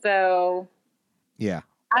bit, so yeah.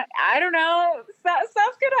 I don't know.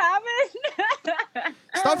 Stuff could happen.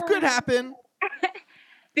 Stuff could happen.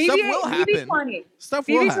 Stuff will happen. BB20. Stuff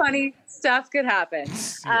will happen. BB20. Stuff could happen.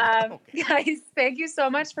 Yeah, okay. Guys, thank you so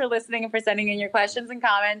much for listening and for sending in your questions and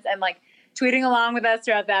comments and like tweeting along with us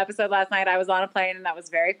throughout the episode last night. I was on a plane and that was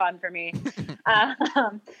very fun for me.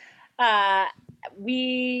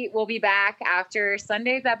 We will be back after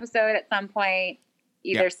Sunday's episode at some point,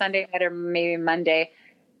 either Sunday night or maybe Monday.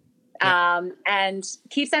 And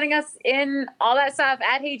keep sending us in all that stuff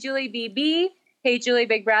at HeyJulieBB,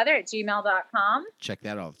 HeyJulieBigBrother@gmail.com. Check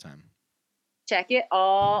that all the time. Check it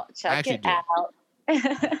all. Check it out.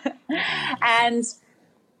 And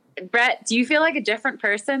Brett, do you feel like a different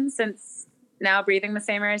person since now breathing the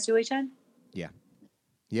same air as Julie Chen? Yeah.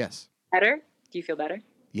 Yes. Better? Do you feel better?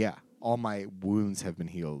 Yeah. All my wounds have been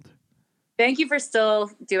healed. Thank you for still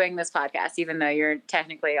doing this podcast, even though you're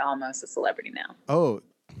technically almost a celebrity now. Oh,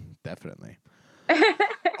 definitely.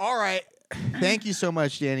 All right. Thank you so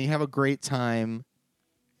much, Danny. Have a great time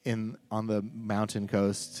on the mountain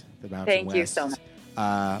coast, the mountain Thank west. you so much.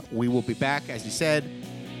 We will be back, as you said,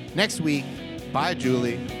 next week. Bye,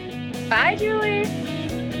 Julie. Bye, Julie.